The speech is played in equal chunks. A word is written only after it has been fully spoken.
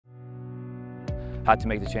Had to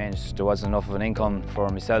make the change. There wasn't enough of an income for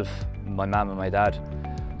myself, my mum and my dad.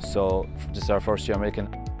 So this is our first year milking.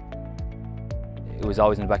 It was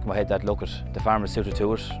always in the back of my head that, look, the farmer's suited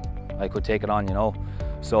to it. I could take it on, you know.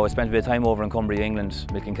 So I spent a bit of time over in Cumbria, England,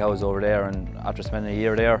 milking cows over there, and after spending a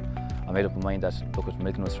year there, I made up my mind that, look,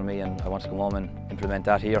 milking was for me and I want to come home and implement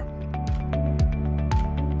that here.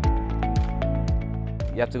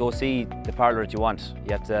 You have to go see the parlour that you want.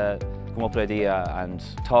 You have to come up with an idea and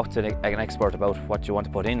talk to an expert about what you want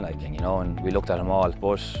to put in, like, you know, and we looked at them all.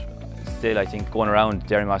 But still, I think going around,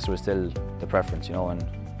 Dairymaster was still the preference, you know, and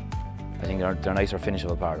I think they're a nicer finish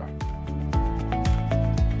of a parlour.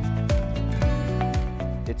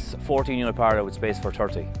 It's a 14-unit parlour with space for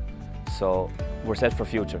 30, so we're set for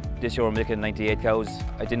future. This year we're milking 98 cows.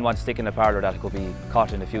 I didn't want to stick in a parlour that could be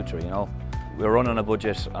caught in the future, you know. We were running on a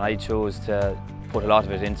budget and I chose to put a lot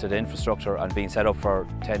of it into the infrastructure and being set up for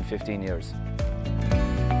 10, 15 years.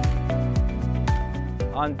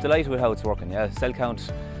 I'm delighted with how it's working, yeah. Cell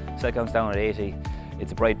count's down at 80.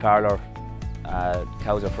 It's a bright parlour.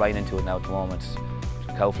 Cows are flying into it now at the moment.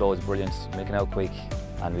 Cow flow is brilliant, milking out quick.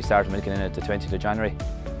 And we started milking in it the 20th of January.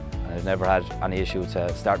 And I've never had any issue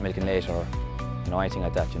to start milking late or, you know, anything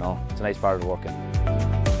like that, you know. It's a nice part of working.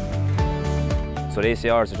 So the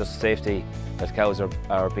ACRs are just safety, that cows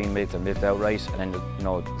are being milked and milked out right, and then, you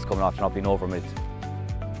know, it's coming off not being over milked.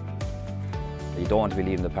 You don't want to be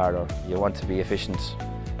leaving the parlour. You want to be efficient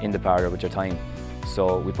in the parlour with your time.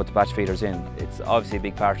 So we put the batch feeders in. It's obviously a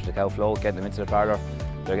big part of the cow flow, getting them into the parlour.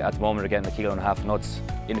 At the moment they're getting 1.5 kg of nuts.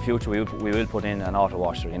 In the future we will put in an auto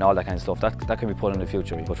washer and all that kind of stuff. That can be put in the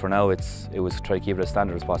future. But for now it was try to keep it as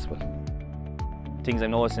standard as possible. Things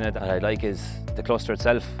I'm noticing that I like is the cluster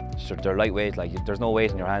itself. They're lightweight, like there's no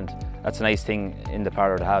weight in your hand. That's a nice thing in the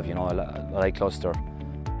parlour to have, you know. I like cluster.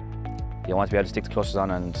 You want to be able to stick the clusters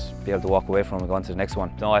on and be able to walk away from them and go on to the next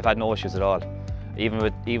one. No, I've had no issues at all. Even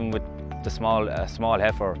with the small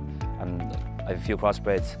heifer, and I have a few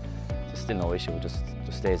crossbreds, there's still no issue. It just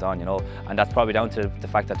stays on, you know. And that's probably down to the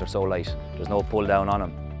fact that they're so light. There's no pull down on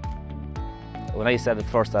them. When I said at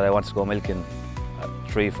first that I wanted to go milking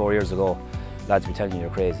 3 or 4 years ago, lads be telling you you're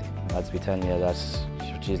crazy. Lads be telling you that,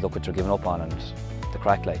 geez, look what you're giving up on and the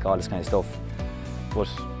crack, like all this kind of stuff. But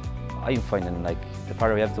I'm finding, like, the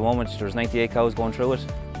parlour we have at the moment, there's 98 cows going through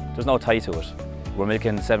it. There's no tie to it. We're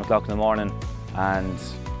milking 7 o'clock in the morning and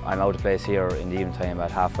I'm out of place here in the evening time at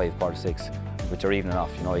 5:30, 5:45, with your evening off,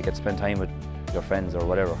 you know. You get to spend time with your friends or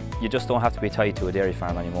whatever. You just don't have to be tied to a dairy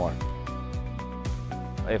farm anymore.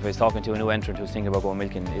 If I was talking to a new entrant who's thinking about going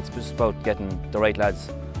milking, it's just about getting the right lads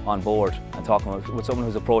on board and talking with someone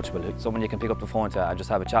who's approachable, someone you can pick up the phone to and just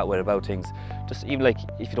have a chat with about things. Just even like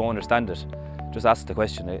if you don't understand it, just ask the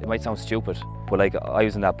question. It might sound stupid, but like I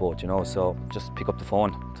was in that boat, you know, so just pick up the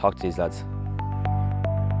phone, talk to these lads.